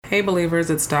Hey Believers,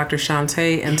 it's Dr.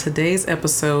 Shantae, and today's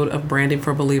episode of Branding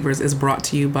for Believers is brought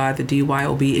to you by the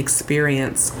DYOB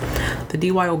Experience. The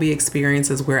DYOB Experience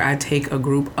is where I take a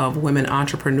group of women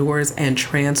entrepreneurs and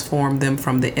transform them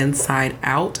from the inside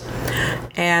out.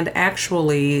 And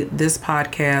actually, this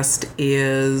podcast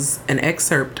is an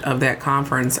excerpt of that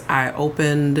conference. I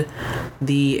opened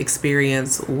the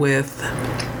experience with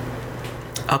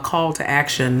a call to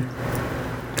action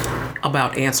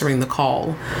about answering the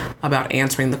call, about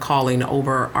answering the calling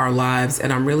over our lives.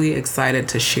 And I'm really excited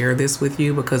to share this with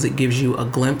you because it gives you a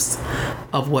glimpse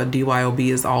of what DYOB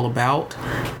is all about.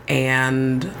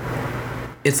 And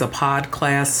it's a pod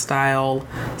class style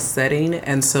setting.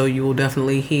 And so you will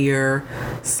definitely hear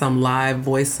some live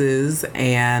voices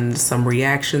and some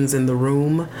reactions in the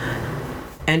room.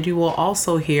 And you will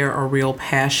also hear a real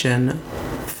passion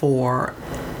for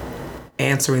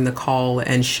answering the call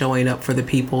and showing up for the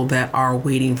people that are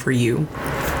waiting for you.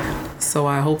 So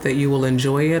I hope that you will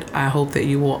enjoy it. I hope that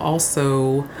you will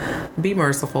also be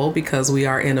merciful because we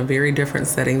are in a very different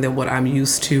setting than what I'm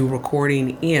used to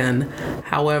recording in.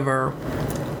 However,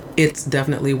 it's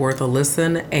definitely worth a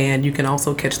listen, and you can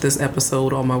also catch this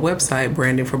episode on my website,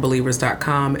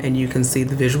 brandingforbelievers.com, and you can see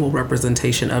the visual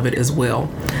representation of it as well.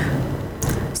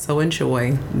 So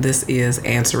enjoy. This is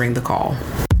Answering the Call.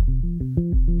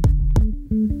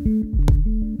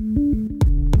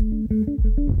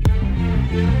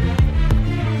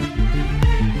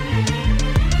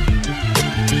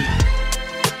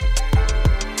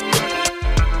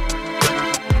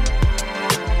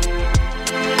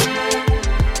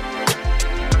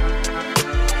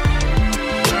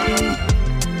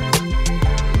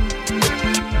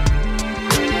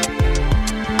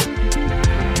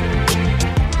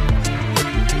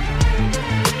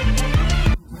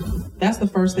 That's the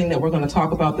first thing that we're going to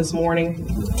talk about this morning.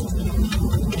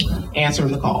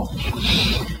 Answering the call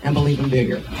and believing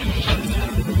bigger.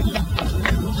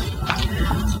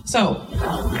 So,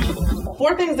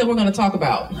 4 things that we're going to talk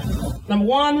about. Number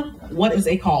 1, what is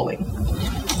a calling?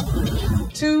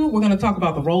 2, we're going to talk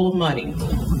about the role of money.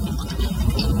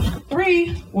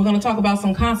 3, we're going to talk about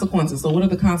some consequences. So what are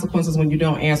the consequences when you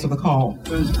don't answer the call?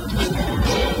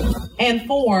 And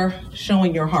 4,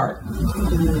 showing your heart.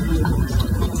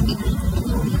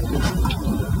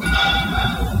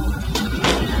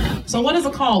 So what is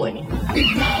a calling?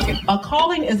 A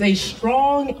calling is a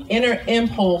strong inner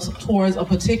impulse towards a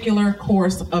particular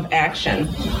course of action.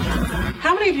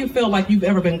 How many of you feel like you've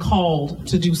ever been called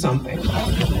to do something?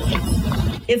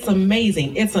 It's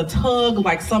amazing. It's a tug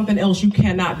like something else you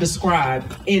cannot describe.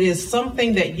 It is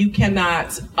something that you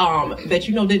cannot, that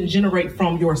you know didn't generate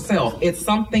from yourself. It's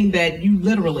something that you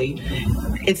literally,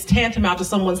 it's tantamount to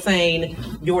someone saying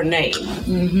your name.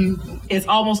 Mm-hmm. It's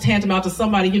almost tantamount to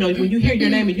somebody, you know, when you hear your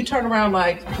name and you turn around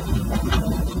like,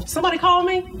 somebody call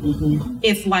me? Mm-hmm.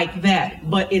 It's like that,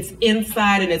 but it's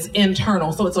inside and it's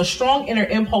internal. So it's a strong inner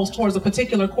impulse towards a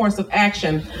particular course of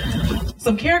action.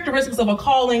 Some characteristics of a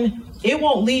calling: it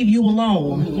won't leave you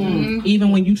alone,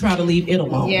 even when you try to leave it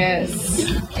alone. Yes.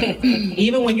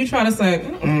 Even when you try to say,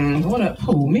 what up,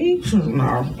 who, me?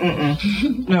 No.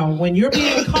 No, when you're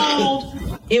being called,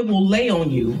 it will lay on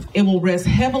you. It will rest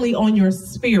heavily on your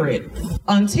spirit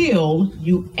until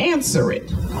you answer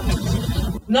it.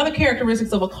 Another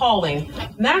characteristics of a calling: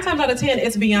 9 times out of 10,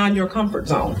 it's beyond your comfort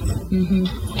zone.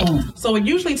 Mm-hmm. So it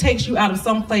usually takes you out of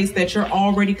some place that you're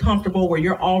already comfortable, where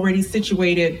you're already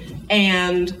situated,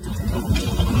 and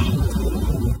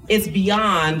it's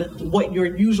beyond what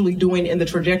you're usually doing in the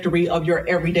trajectory of your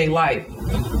everyday life.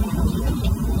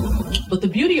 But the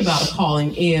beauty about a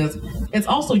calling is it's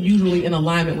also usually in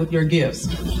alignment with your gifts.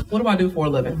 What do I do for a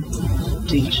living?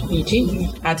 Teach. You teach.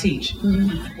 I teach.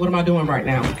 Mm-hmm. What am I doing right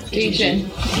now? Teaching.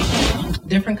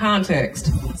 Different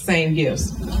context, same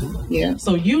gifts. Yeah.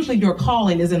 So usually your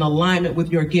calling is in alignment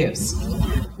with your gifts.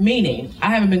 Meaning, I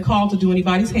haven't been called to do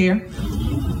anybody's hair,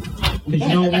 because you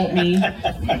don't want me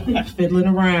fiddling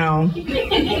around,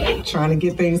 trying to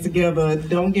get things together.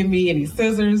 Don't give me any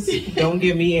scissors. Don't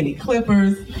give me any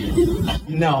clippers.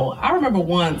 No. I remember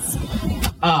once,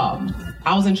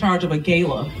 I was in charge of a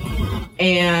gala,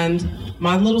 and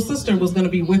my little sister was going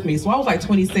to be with me. So I was like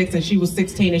 26 and she was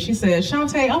 16, and she said,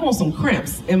 Shantae, I want some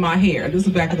crimps in my hair. This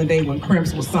is back in the day when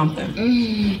crimps was something.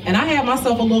 Mm-hmm. And I had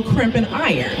myself a little crimping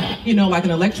iron, you know, like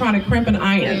an electronic crimping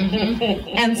iron. Mm-hmm.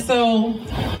 And so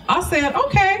I said,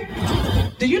 okay,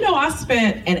 do you know I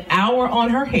spent an hour on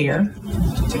her hair?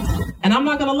 And I'm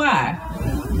not going to lie,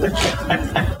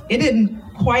 it didn't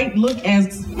quite look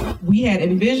as we had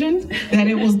envisioned that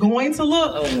it was going to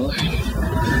look. Oh.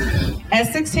 At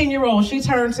 16-year-old, she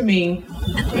turned to me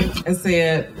and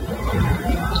said,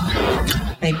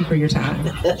 thank you for your time.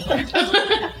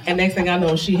 And next thing I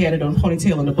know, she had it on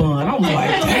ponytail and a bun. I was like,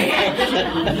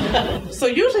 damn. So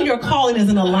usually your calling is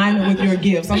in alignment with your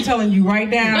gifts. I'm telling you right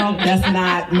now, that's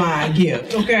not my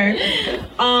gift, okay?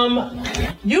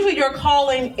 Usually your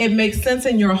calling, it makes sense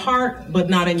in your heart, but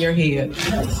not in your head.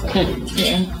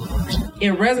 Yeah.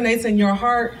 It resonates in your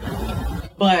heart,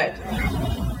 but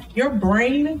your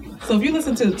brain, so if you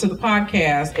listen to the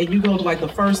podcast and you go to like the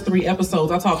first 3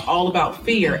 episodes, I talk all about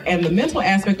fear. And the mental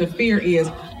aspect of fear is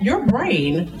your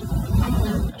brain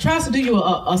tries to do you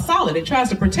a solid. It tries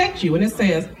to protect you, and it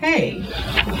says, hey,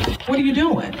 what are you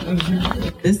doing?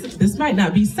 This might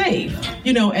not be safe,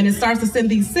 and it starts to send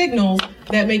these signals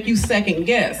that make you second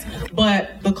guess.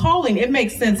 But the calling, it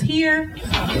makes sense here.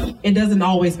 It doesn't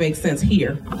always make sense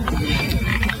here.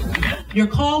 Your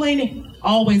calling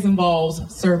always involves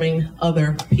serving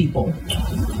other people.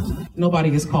 Nobody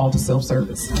is called to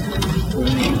self-service.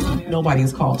 Nobody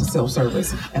is called to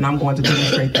self-service. And I'm going to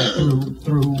demonstrate that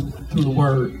through the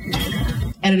word.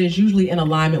 And it is usually in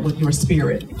alignment with your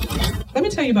spirit. Let me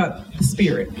tell you about the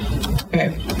spirit.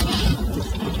 Okay.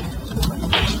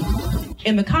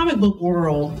 In the comic book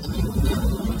world,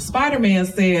 Spider-Man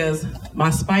says, my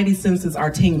spidey senses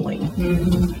are tingling.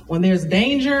 When there's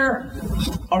danger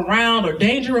around or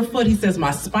danger afoot, he says,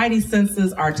 my spidey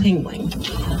senses are tingling.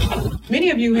 Many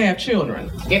of you have children.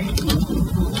 Yep.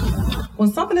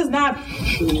 When something is not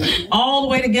all the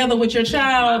way together with your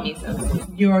child,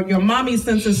 your mommy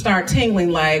senses start tingling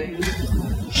like,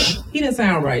 he didn't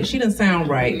sound right. She didn't sound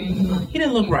right. He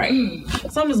didn't look right.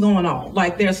 Something's going on.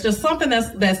 Like there's just something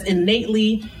that's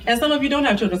innately, and some of you don't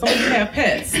have children, some of you have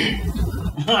pets.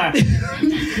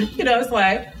 It's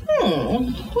like,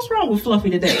 what's wrong with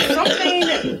Fluffy today?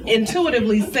 Something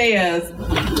intuitively says,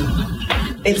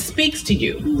 it speaks to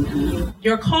you.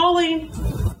 Your calling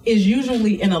is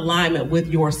usually in alignment with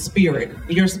your spirit.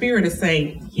 Your spirit is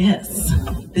saying, yes,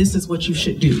 this is what you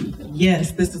should do.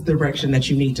 Yes, this is the direction that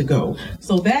you need to go.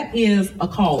 So that is a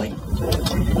calling.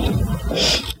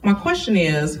 My question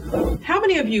is, how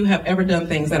many of you have ever done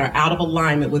things that are out of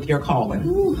alignment with your calling?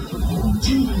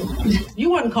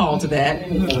 You weren't called to that.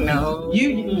 No.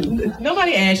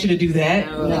 Nobody asked you to do that.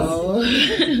 No.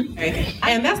 Okay.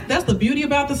 And that's the beauty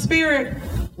about the spirit.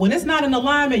 When it's not in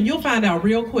alignment, you'll find out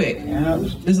real quick. Yep.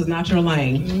 This is not your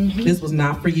lane. This was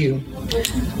not for you.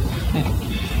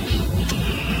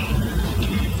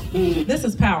 This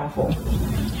is powerful.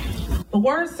 The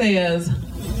word says,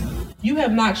 you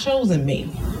have not chosen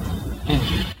me,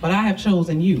 but I have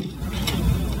chosen you.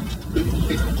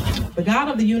 The God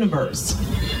of the universe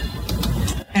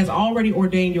has already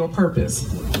ordained your purpose.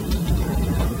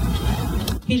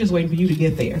 He's just waiting for you to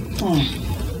get there.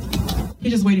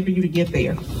 He's just waiting for you to get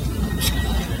there.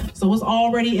 So it's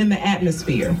already in the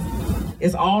atmosphere.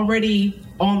 It's already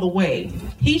on the way.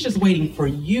 He's just waiting for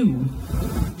you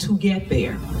to get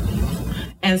there.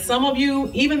 And some of you,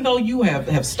 even though you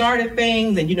have started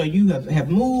things and you have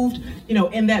moved,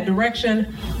 in that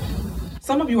direction,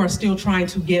 some of you are still trying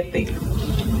to get there.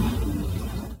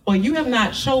 But you have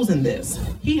not chosen this.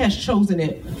 He has chosen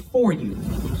it for you.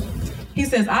 He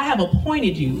says, I have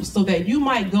appointed you so that you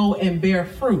might go and bear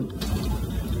fruit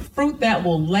that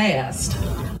will last,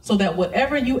 so that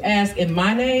whatever you ask in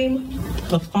my name,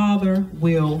 the Father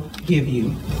will give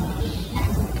you.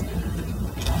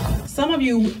 Some of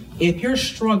you, if you're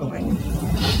struggling,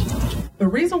 the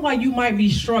reason why you might be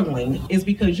struggling is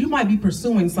because you might be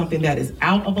pursuing something that is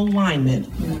out of alignment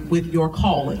with your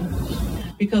calling.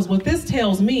 Because what this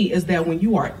tells me is that when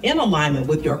you are in alignment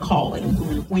with your calling,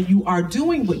 when you are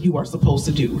doing what you are supposed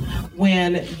to do,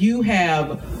 when you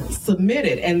have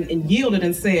submitted and yielded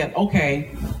and said, okay,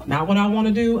 not what I want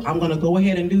to do, I'm going to go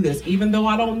ahead and do this, even though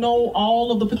I don't know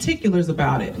all of the particulars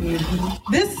about it.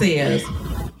 This says,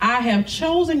 I have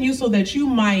chosen you so that you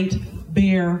might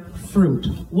bear fruit.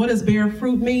 What does bear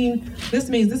fruit mean? This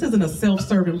means this isn't a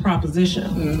self-serving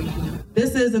proposition.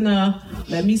 This isn't a,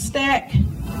 let me stack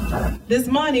this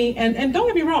money, and don't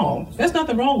get me wrong, there's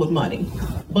nothing wrong with money,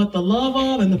 but the love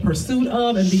of and the pursuit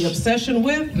of and the obsession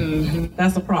with,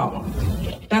 that's a problem.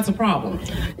 That's a problem.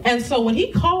 And so when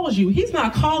he calls you, he's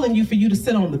not calling you for you to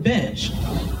sit on the bench,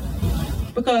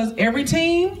 because every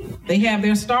team, they have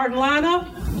their starting lineup,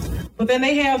 but then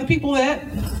they have the people that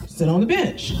sit on the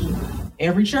bench.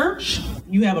 Every church,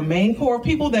 you have a main core of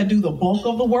people that do the bulk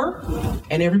of the work,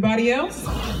 and everybody else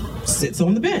sits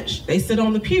on the bench. They sit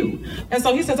on the pew. And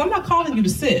so he says, I'm not calling you to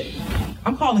sit.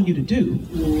 I'm calling you to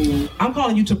do. I'm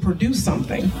calling you to produce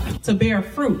something, to bear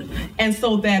fruit. And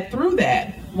so that through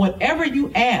that, whatever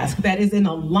you ask that is in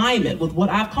alignment with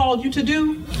what I've called you to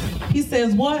do, he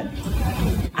says what?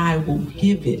 I will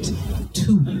give it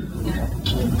to you.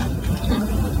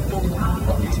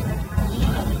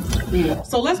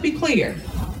 So let's be clear.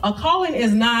 A calling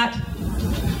is not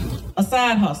a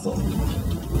side hustle.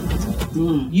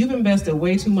 You've invested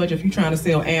way too much if you're trying to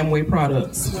sell Amway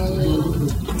products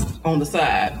on the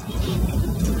side.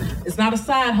 It's not a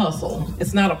side hustle.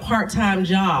 It's not a part-time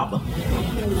job.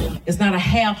 It's not a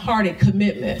half-hearted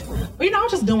commitment. Well, I'm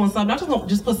just doing something. I just don't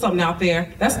just put something out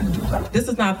there. This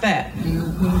is not that.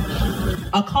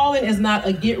 A calling is not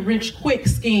a get-rich-quick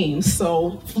scheme.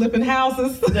 So flipping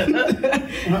houses,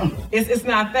 it's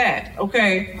not that.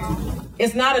 Okay,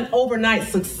 it's not an overnight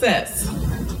success.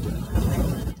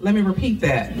 Let me repeat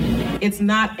that. It's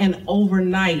not an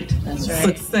overnight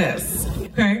success.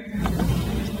 Okay.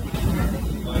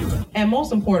 And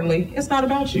most importantly, it's not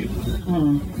about you.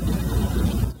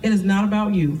 It is not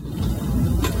about you.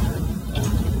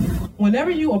 Whenever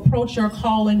you approach your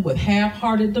calling with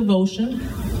half-hearted devotion,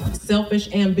 selfish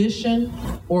ambition,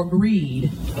 or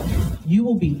greed, you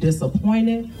will be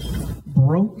disappointed,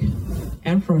 broke,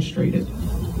 and frustrated.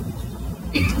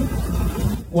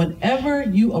 Whenever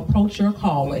you approach your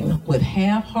calling with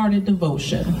half-hearted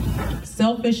devotion,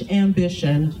 selfish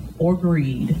ambition, or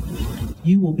greed,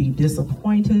 you will be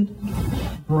disappointed,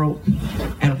 broke,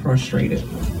 and frustrated.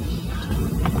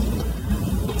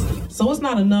 So it's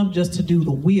not enough just to do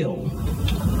the will,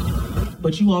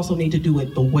 but you also need to do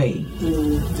it the way.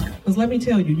 Because let me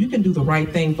tell you, you can do the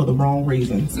right thing for the wrong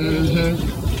reasons.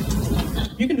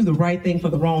 You can do the right thing for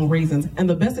the wrong reasons. And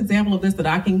the best example of this that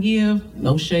I can give,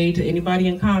 no shade to anybody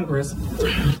in Congress,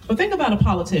 but think about a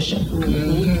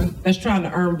politician that's trying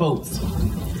to earn votes.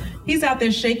 He's out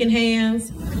there shaking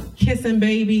hands, kissing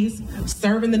babies,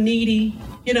 serving the needy,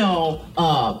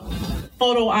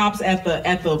 photo ops at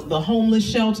the homeless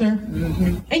shelter.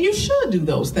 And you should do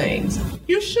those things.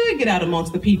 You should get out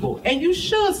amongst the people and you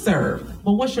should serve.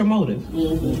 But what's your motive?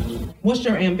 What's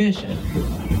your ambition?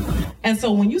 And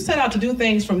so when you set out to do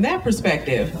things from that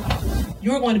perspective,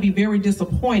 you're going to be very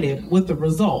disappointed with the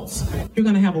results. You're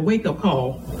going to have a wake-up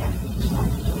call.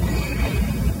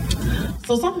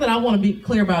 So something that I want to be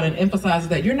clear about and emphasize is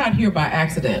that you're not here by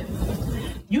accident.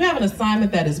 You have an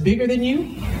assignment that is bigger than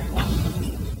you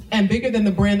and bigger than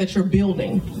the brand that you're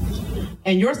building.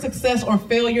 And your success or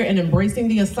failure in embracing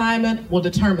the assignment will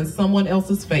determine someone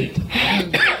else's fate.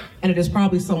 And it is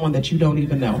probably someone that you don't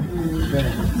even know.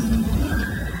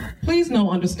 Please know,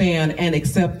 understand, and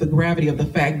accept the gravity of the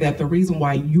fact that the reason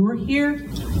why you're here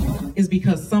is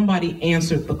because somebody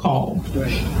answered the call.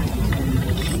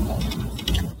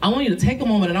 I want you to take a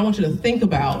moment and I want you to think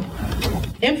about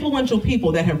influential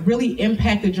people that have really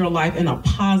impacted your life in a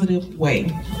positive way.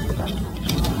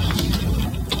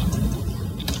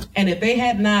 And if they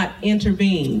had not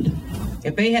intervened,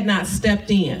 if they had not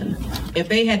stepped in, if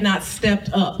they had not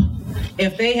stepped up,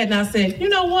 if they had not said, you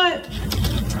know what,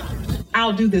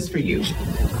 I'll do this for you,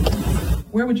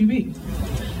 where would you be?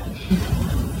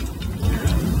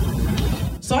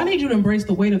 So I need you to embrace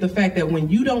the weight of the fact that when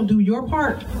you don't do your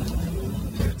part,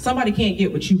 somebody can't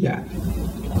get what you got.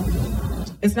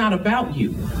 It's not about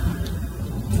you.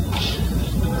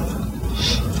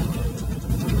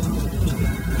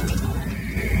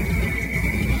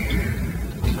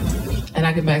 And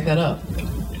I can back that up.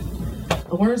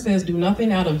 The word says, do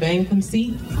nothing out of vain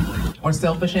conceit or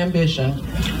selfish ambition.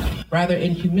 Rather,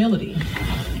 in humility,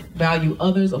 value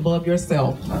others above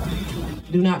yourself.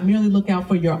 Do not merely look out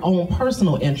for your own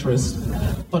personal interests,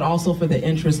 but also for the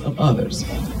interests of others.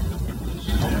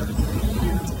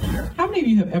 How many of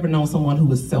you have ever known someone who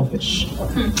was selfish?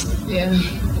 Yeah.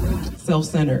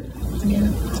 Self-centered. Yeah.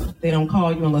 They don't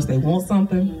call you unless they want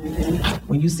something.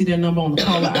 When you see their number on the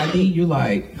caller ID, you're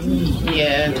like,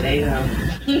 Yeah, there you go.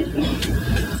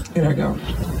 here I go.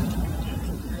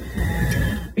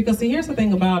 Because see, here's the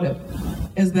thing about it,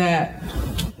 is that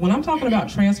when I'm talking about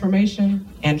transformation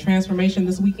and transformation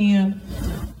this weekend,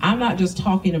 I'm not just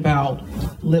talking about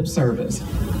lip service.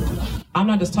 I'm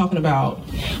not just talking about,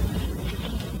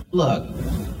 look,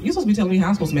 you're supposed to be telling me how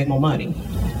I'm supposed to make more money.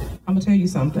 I'm gonna tell you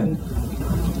something.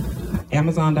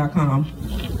 Amazon.com,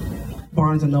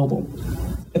 Barnes & Noble.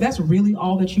 If that's really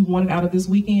all that you wanted out of this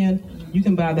weekend, you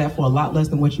can buy that for a lot less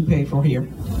than what you paid for here.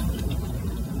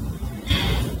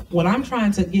 What I'm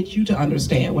trying to get you to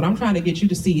understand, what I'm trying to get you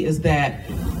to see is that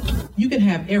you can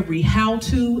have every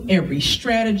how-to, every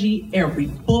strategy, every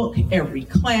book, every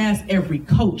class, every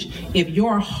coach. If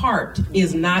your heart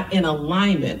is not in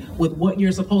alignment with what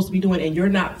you're supposed to be doing and you're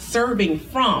not serving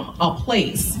from a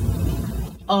place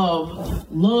of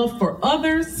love for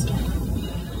others,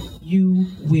 you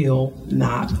will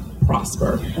not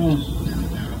prosper.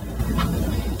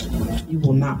 You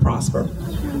will not prosper.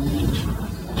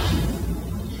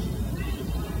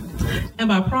 And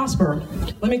by prosper,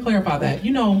 let me clarify that.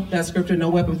 You know that scripture, no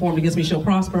weapon formed against me shall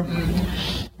prosper.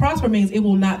 Prosper means it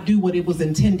will not do what it was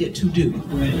intended to do.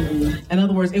 In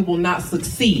other words, it will not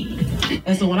succeed.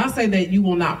 And so when I say that you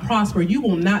will not prosper, you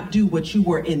will not do what you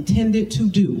were intended to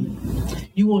do.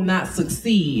 You will not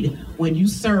succeed when you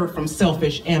serve from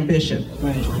selfish ambition.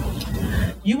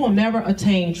 You will never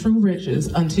attain true riches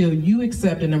until you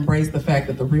accept and embrace the fact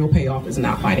that the real payoff is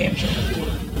not financial.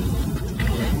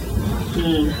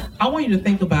 I want you to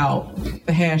think about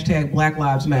the hashtag Black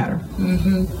Lives Matter.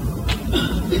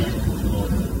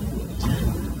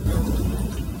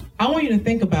 I want you to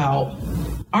think about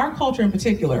our culture in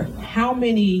particular. How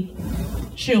many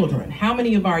children, how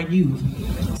many of our youth,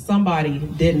 somebody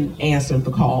didn't answer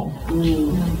the call?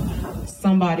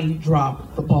 Somebody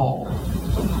dropped the ball.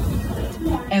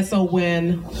 And so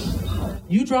when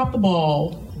you drop the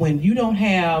ball, when you don't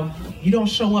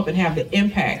show up and have the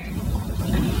impact,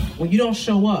 when you don't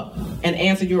show up and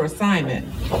answer your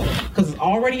assignment, because it's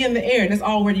already in the air and it's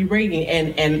already raining,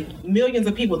 and millions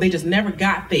of people, they just never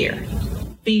got there.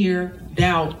 Fear,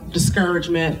 doubt,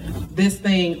 discouragement, this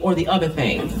thing or the other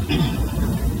thing.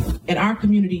 In our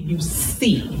community, you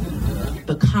see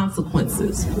the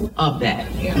consequences of that.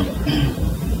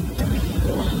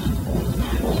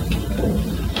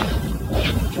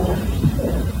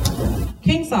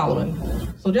 King Solomon.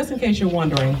 So just in case you're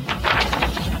wondering,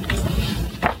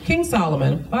 King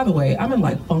Solomon, by the way, I'm in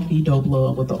like funky dope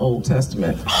love with the Old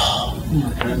Testament.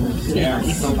 It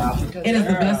is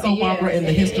the best soap opera in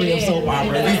the history of soap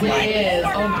operas. It's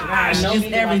like, oh my gosh, it's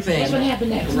everything. What happened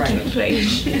next? Right.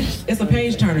 It's a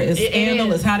page turner. It's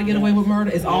Scandal. It's How to Get Away with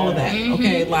Murder. It's all of that.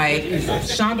 Okay, like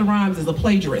Shonda Rhimes is a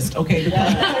plagiarist. Okay,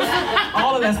 because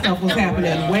all of that stuff was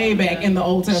happening way back in the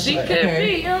Old Testament. She could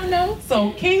be. You don't know.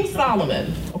 So King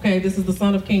Solomon. Okay, this is the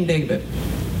son of King David.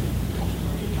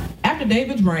 After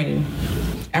David's reign,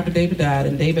 after David died,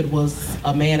 and David was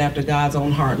a man after God's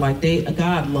own heart, like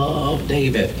God loved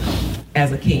David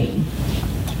as a king.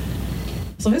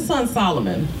 So his son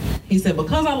Solomon, he said,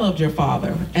 because I loved your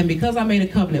father, and because I made a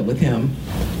covenant with him,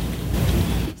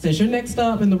 since you're next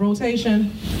up in the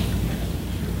rotation,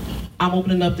 I'm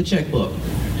opening up the checkbook.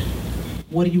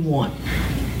 What do you want?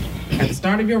 At the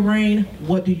start of your reign,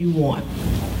 what do you want?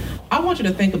 I want you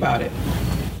to think about it.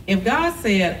 If God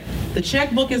said, the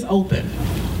checkbook is open,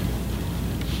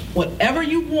 whatever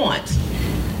you want,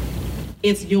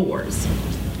 it's yours.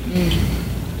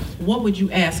 What would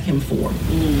you ask him for?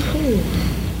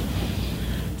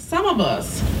 Some of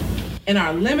us, in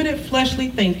our limited fleshly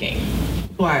thinking,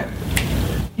 like,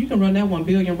 you can run that 1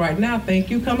 billion right now. Thank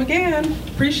you. Come again.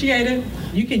 Appreciate it.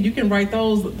 You can write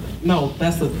those. No,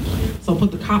 so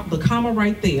put the comma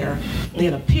right there,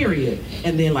 then a period,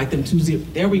 and then like them 2 zeros.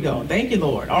 There we go. Thank you,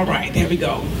 Lord. All right, there we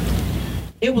go.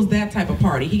 It was that type of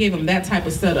party. He gave him that type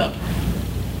of setup.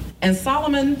 And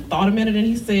Solomon thought a minute and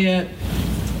he said,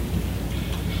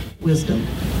 wisdom.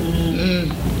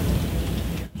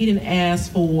 He didn't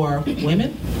ask for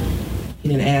women. He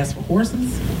didn't ask for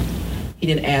horses. He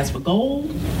didn't ask for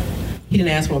gold. He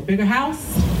didn't ask for a bigger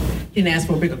house. He didn't ask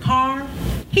for a bigger car.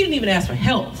 He didn't even ask for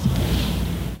health.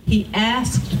 He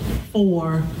asked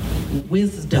for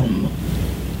wisdom.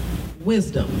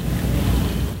 Wisdom.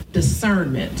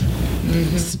 Discernment.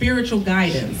 Spiritual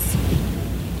guidance.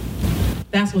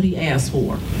 That's what he asked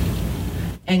for.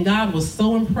 And God was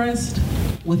so impressed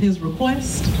with his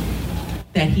request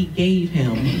that he gave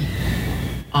him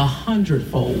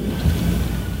 100-fold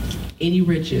any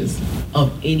riches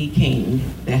of any king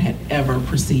that had ever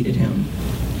preceded him.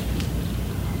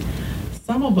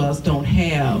 Some of us don't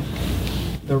have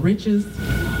the riches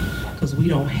because we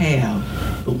don't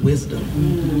have the wisdom.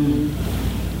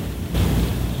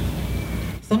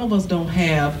 Some of us don't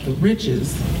have the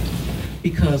riches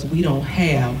because we don't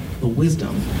have the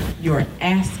wisdom. You're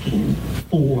asking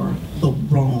for the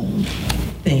wrong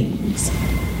things.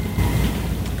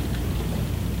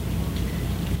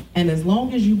 And as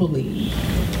long as you believe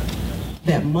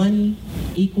that money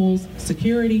equals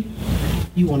security,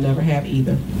 you will never have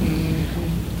either.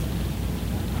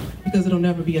 Because it'll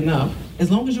never be enough. As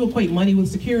long as you equate money with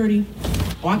security,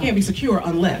 I can't be secure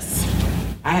unless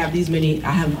I have these many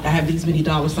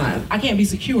dollar signs. I can't be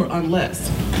secure unless.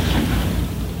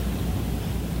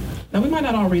 Now we might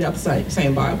not all read out the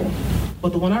same Bible,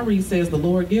 but the one I read says the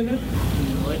Lord giveth,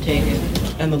 The Lord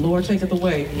taketh, and the Lord taketh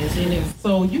away. Yes, it is.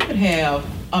 So you could have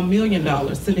 $1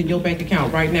 million sitting in your bank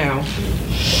account right now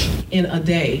in a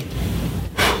day.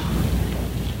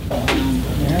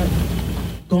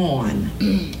 Gone.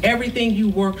 Everything you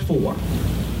worked for.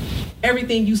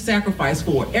 Everything you sacrificed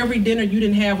for. Every dinner you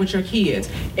didn't have with your kids.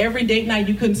 Every date night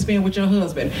you couldn't spend with your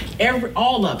husband.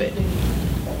 All of it.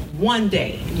 one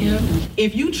day. Yep.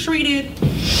 If you treated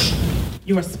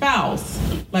your spouse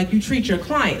like you treat your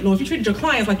client, no, if you treated your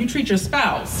clients like you treat your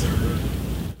spouse,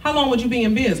 how long would you be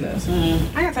in business?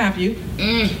 I got time for you.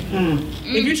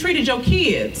 If you treated your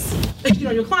kids,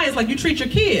 your clients like you treat your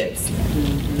kids,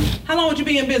 how long would you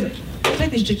be in business? Take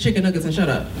these chicken nuggets and shut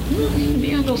up.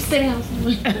 Be on those sales.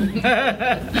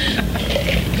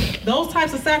 Those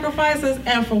types of sacrifices,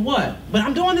 and for what? But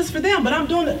I'm doing this for them, but I'm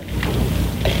doing it.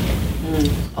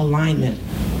 Alignment.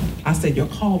 I said your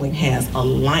calling has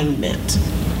alignment.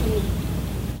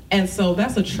 And so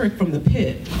that's a trick from the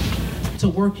pit to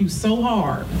work you so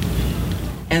hard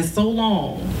and so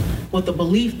long with the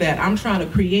belief that I'm trying to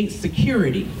create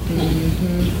security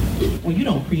when you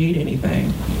don't create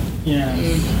anything.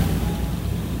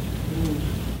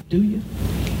 Do you?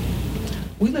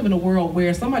 We live in a world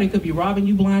where somebody could be robbing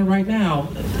you blind right now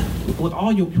with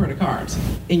all your credit cards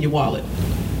in your wallet.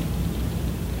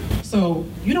 So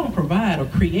you don't provide or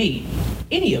create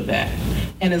any of that.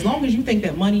 And as long as you think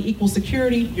that money equals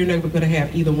security, you're never gonna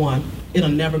have either one. It'll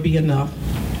never be enough.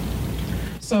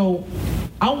 So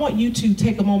I want you to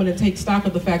take a moment and take stock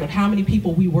of the fact of how many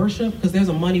people we worship, because there's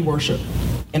a money worship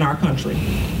in our country.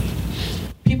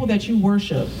 People that you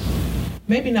worship,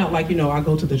 maybe not like, I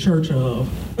go to the church of,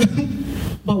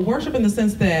 but worship in the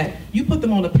sense that you put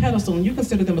them on a pedestal and you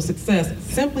consider them a success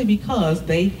simply because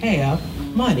they have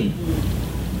money.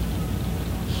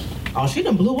 Oh, she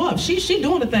done blew up. She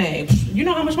doing the thing. You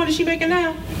know how much money she making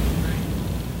now?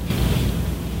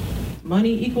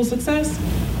 Money equals success?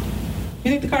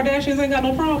 You think the Kardashians ain't got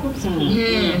no problems?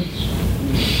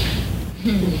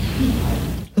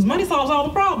 Because money solves all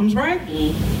the problems, right?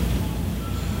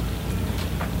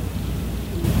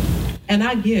 And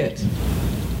I get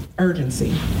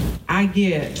urgency. I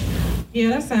get,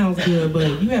 that sounds good,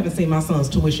 but you haven't seen my son's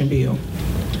tuition bill.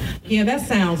 Yeah, that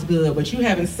sounds good, but you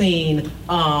haven't seen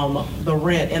the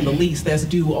rent and the lease that's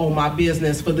due on my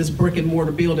business for this brick and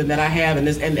mortar building that I have and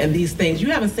these things.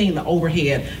 You haven't seen the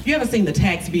overhead. You haven't seen the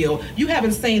tax bill. You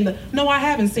haven't seen no, I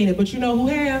haven't seen it, but you know who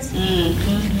has?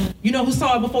 You know who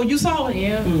saw it before you saw it?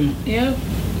 Yeah.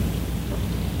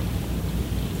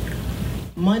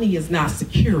 Money is not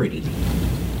security.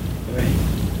 Right.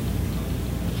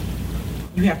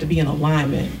 You have to be in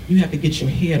alignment. You have to get your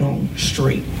head on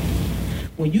straight.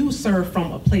 When you serve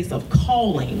from a place of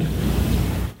calling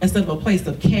instead of a place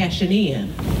of cashing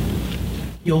in,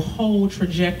 your whole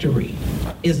trajectory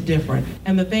is different.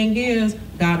 And the thing is,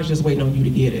 God is just waiting on you to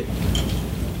get it.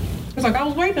 It's like, I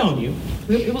was waiting on you.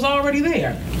 It was already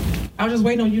there. I was just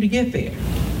waiting on you to get there.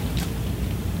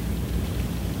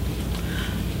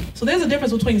 So there's a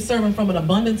difference between serving from an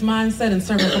abundance mindset and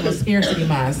serving from a scarcity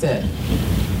mindset.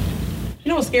 You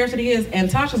know what scarcity is? And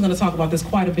Tasha's going to talk about this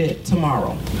quite a bit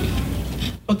tomorrow.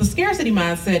 But the scarcity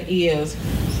mindset is,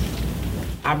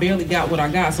 I barely got what I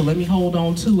got, so let me hold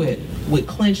on to it with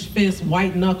clenched fists,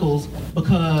 white knuckles,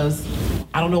 because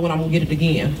I don't know when I'm going to get it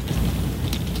again.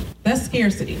 That's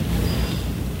scarcity.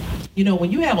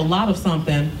 When you have a lot of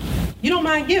something, you don't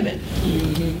mind giving.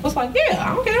 It's like, yeah,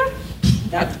 I don't care.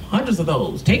 Got hundreds of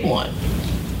those. Take one.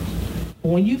 But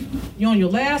when you're on your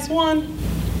last one,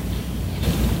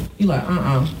 you're like,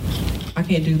 I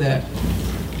can't do that.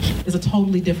 It's a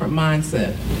totally different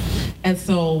mindset. And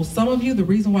so some of you, the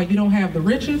reason why you don't have the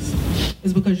riches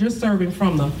is because you're serving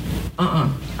from the,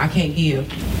 I can't give.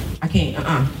 I can't,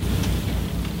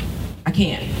 I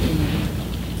can't.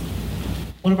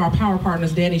 One of our power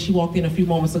partners, Danny, she walked in a few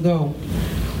moments ago.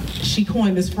 She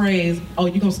coined this phrase, oh,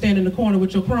 you're gonna stand in the corner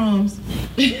with your crumbs?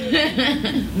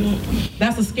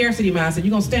 That's a scarcity mindset.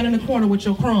 You're gonna stand in the corner with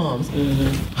your crumbs.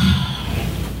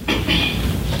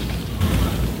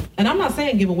 And I'm not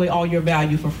saying give away all your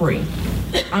value for free.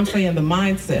 I'm saying the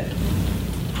mindset.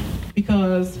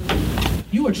 Because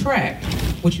you attract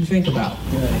what you think about.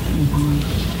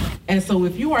 And so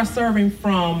if you are serving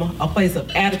from a place of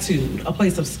attitude, a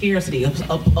place of scarcity,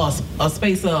 a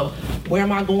space of where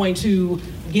am I going to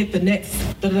get the next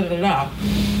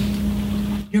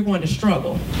you're going to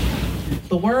struggle.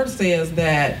 The word says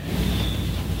that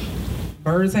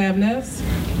birds have nests,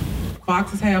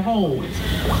 foxes have holes,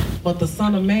 but the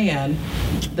Son of Man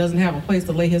doesn't have a place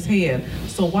to lay his head.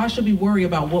 So why should we worry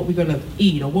about what we're gonna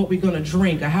eat or what we're gonna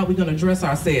drink or how we're gonna dress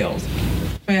ourselves?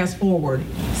 Fast forward,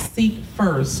 seek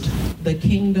first the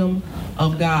kingdom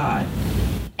of God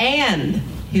and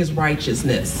his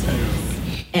righteousness.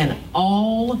 And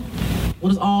all, what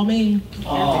does all mean?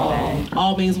 All.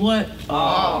 All means what?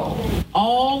 All.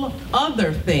 All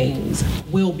other things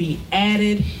will be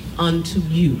added unto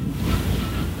you.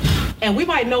 And we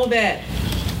might know that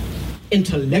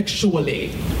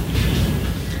intellectually.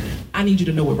 I need you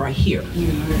to know it right here.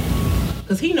 Because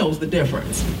because he knows the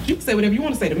difference. You can say whatever you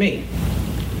want to say to me.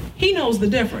 He knows the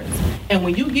difference. And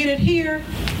when you get it here,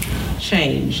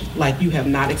 change like you have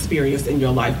not experienced in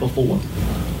your life before.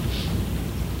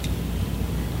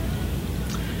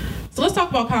 So let's talk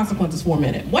about consequences for a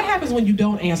minute. What happens when you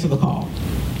don't answer the call?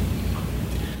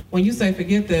 When you say,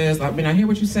 forget this, I mean, I hear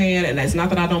what you're saying, and it's not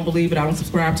that I don't believe it, I don't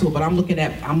subscribe to it, but I'm looking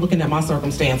at my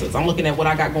circumstances. I'm looking at what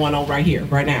I got going on right here,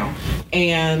 right now.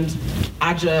 And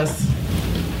I'm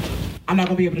not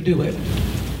gonna be able to do it.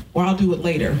 Or I'll do it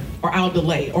later, or I'll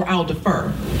delay, or I'll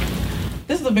defer.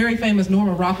 This is a very famous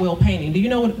Norman Rockwell painting. Do you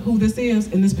know who this is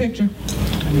in this picture?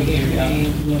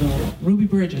 Ruby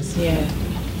Bridges. Yeah.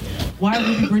 Why is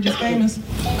Ruby Bridges famous?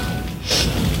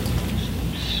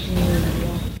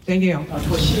 Danielle.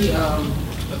 Was she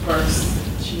the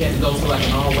first? She had to go to like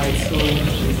an all-white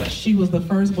school. She was the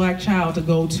first black child to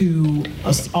go to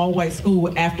an all-white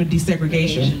school after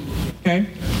desegregation. Okay.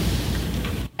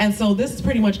 And so this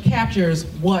pretty much captures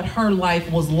what her life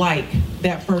was like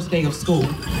that first day of school.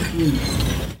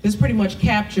 This pretty much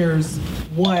captures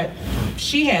what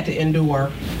she had to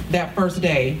endure that first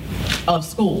day of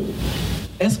school.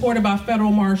 Escorted by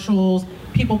federal marshals,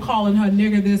 people calling her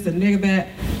nigger this and nigger that.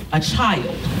 A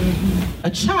child.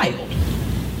 A child.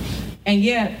 And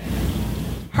yet,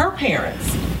 her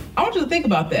parents, I want you to think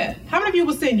about that. How many of you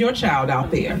would send your child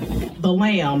out there, the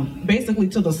lamb, basically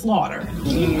to the slaughter,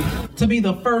 to be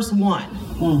the first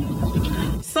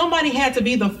one? Somebody had to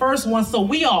be the first one so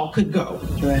we all could go.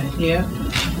 Right. Yeah.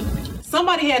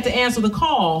 Somebody had to answer the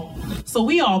call so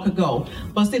we all could go.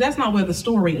 But see, that's not where the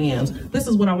story ends. This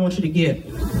is what I want you to get.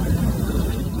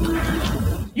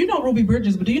 You know Ruby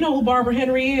Bridges, but do you know who Barbara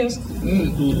Henry is?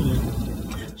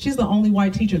 Mm-hmm. She's the only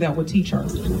white teacher that would teach her.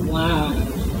 Wow.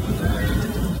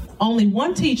 Only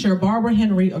one teacher, Barbara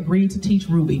Henry, agreed to teach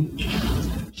Ruby.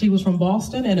 She was from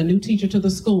Boston and a new teacher to the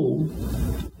school.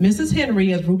 Mrs.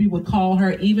 Henry, as Ruby would call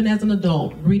her, even as an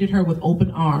adult, greeted her with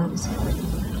open arms.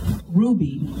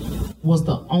 Ruby was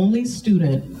the only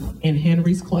student in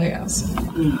Henry's class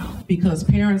because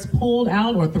parents pulled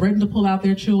out or threatened to pull out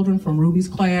their children from Ruby's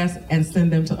class and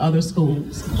send them to other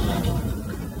schools.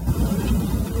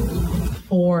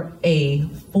 For a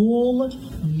full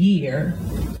year,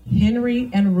 Henry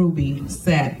and Ruby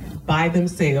sat by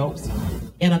themselves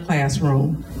in a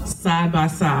classroom, side by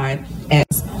side,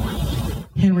 as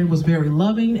Henry was very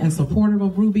loving and supportive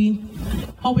of Ruby,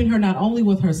 helping her not only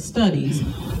with her studies,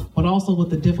 but also with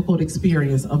the difficult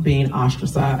experience of being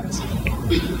ostracized.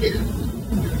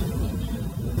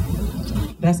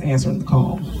 That's answering the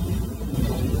call.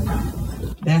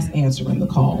 That's answering the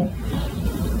call.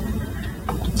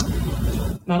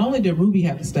 Not only did Ruby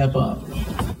have to step up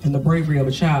in the bravery of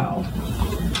a child,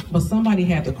 but somebody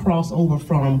had to cross over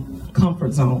from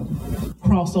comfort zone,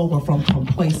 cross over from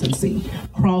complacency,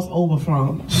 cross over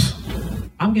from,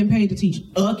 I'm getting paid to teach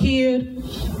a kid,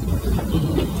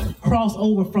 cross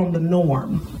over from the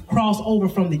norm, cross over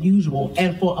from the usual,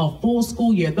 and for a full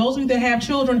school year. Those of you that have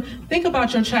children, think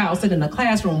about your child sitting in a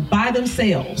classroom by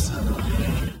themselves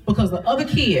because the other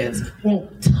kids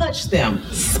won't touch them,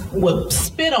 would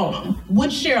spit on them,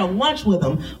 wouldn't share a lunch with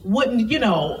them, wouldn't,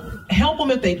 help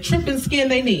them if they trip and skin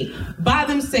they knee, by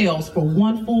themselves for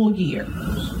one full year.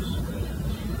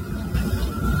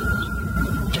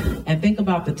 And think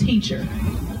about the teacher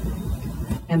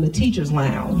and the teacher's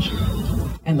lounge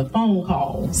and the phone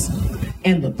calls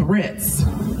and the threats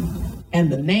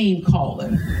and the name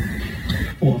calling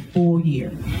for a full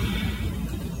year.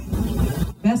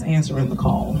 That's answering the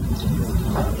call.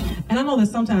 And I know that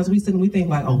sometimes we sit and we think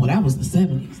like, oh, well, that was the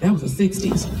 70s, that was the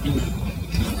 60s.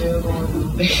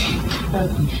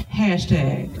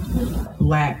 Hashtag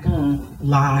Black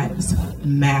Lives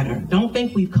Matter. Don't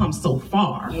think we've come so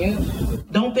far.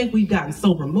 Don't think we've gotten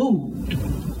so removed.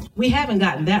 We haven't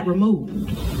gotten that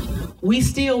removed. We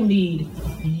still need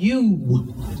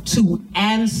you to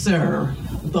answer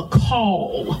the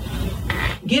call.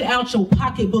 Get out your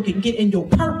pocketbook and get in your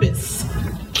purpose.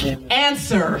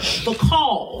 Answer the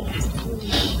call.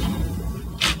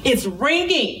 It's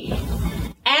ringing.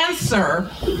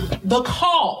 Answer the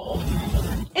call.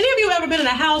 Any of you ever been in a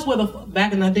house where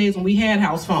back in the days when we had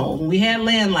house phones, when we had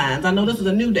landlines? I know this is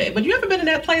a new day, but you ever been in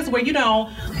that place where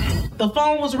the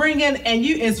phone was ringing and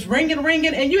it's ringing,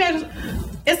 and you had,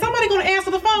 is somebody going to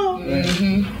answer the phone?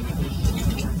 Mm-hmm.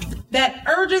 That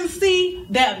urgency,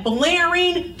 that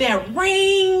blaring, that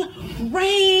ring,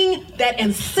 that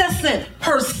incessant,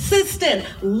 persistent,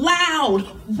 loud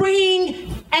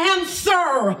ring,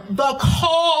 answer the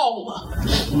call.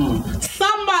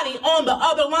 Somebody on the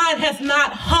other line has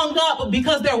not hung up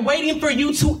because they're waiting for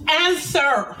you to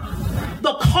answer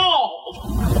the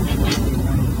call.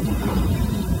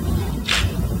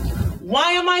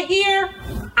 Why am I here?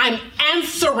 I'm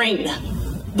answering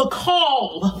the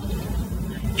call.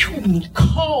 You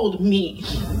called me.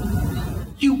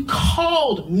 You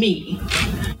called me.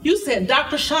 You said,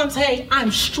 Dr. Shante, I'm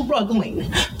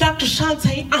struggling. Dr.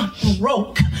 Shante, I'm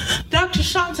broke. Dr.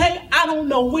 Shante, I don't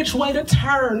know which way to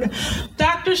turn.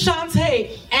 Dr.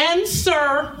 Shante,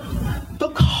 answer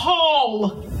the call.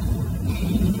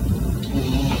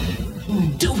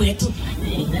 Do it.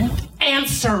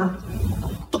 Answer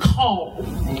the call.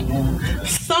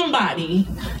 Somebody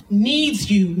needs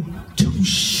you to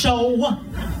show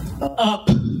up.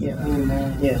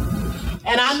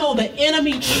 And I know the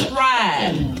enemy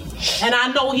tried. And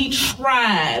I know he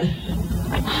tried.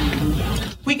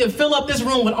 We could fill up this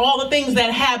room with all the things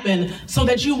that happened so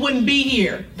that you wouldn't be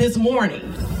here this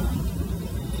morning.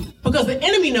 Because the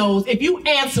enemy knows if you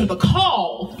answer the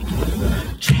call,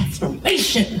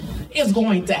 transformation is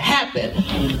going to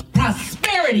happen.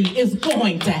 Prosperity is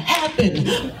going to happen.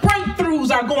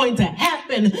 Breakthroughs are going to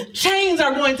happen. Chains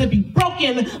are going to be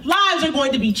broken. Lives are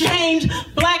going to be changed.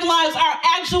 Black lives are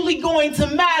actually going to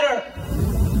matter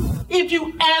if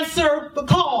you answer the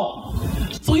call.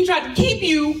 So he tried to keep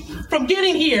you from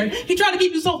getting here. He tried to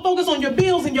keep you so focused on your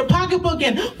bills and your pocketbook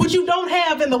and what you don't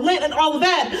have and the rent and all of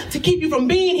that to keep you from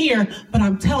being here. But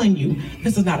I'm telling you,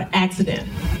 this is not an accident.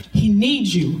 He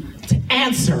needs you to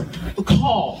answer the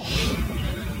call.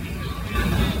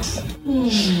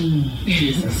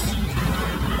 Jesus.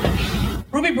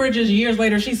 Ruby Bridges, years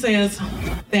later, she says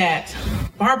that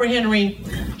Barbara Henry,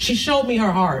 she showed me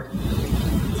her heart.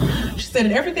 She said,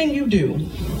 in everything you do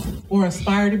or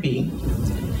aspire to be,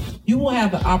 you will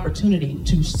have the opportunity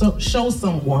to show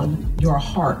someone your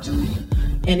heart,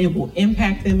 and it will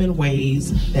impact them in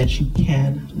ways that you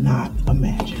cannot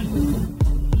imagine.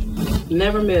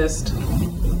 Never missed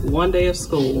one day of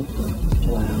school.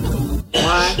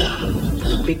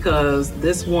 Why? Because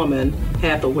this woman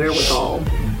had the wherewithal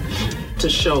to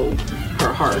show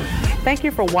her heart. Thank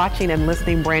you for watching and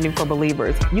listening Branding for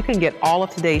Believers. You can get all of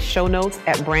today's show notes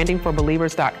at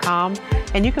brandingforbelievers.com,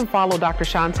 and you can follow Dr.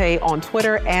 Shante on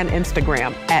Twitter and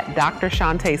Instagram at Dr.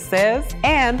 Shante Says,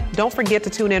 and don't forget to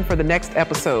tune in for the next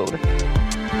episode.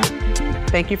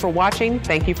 Thank you for watching.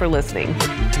 Thank you for listening.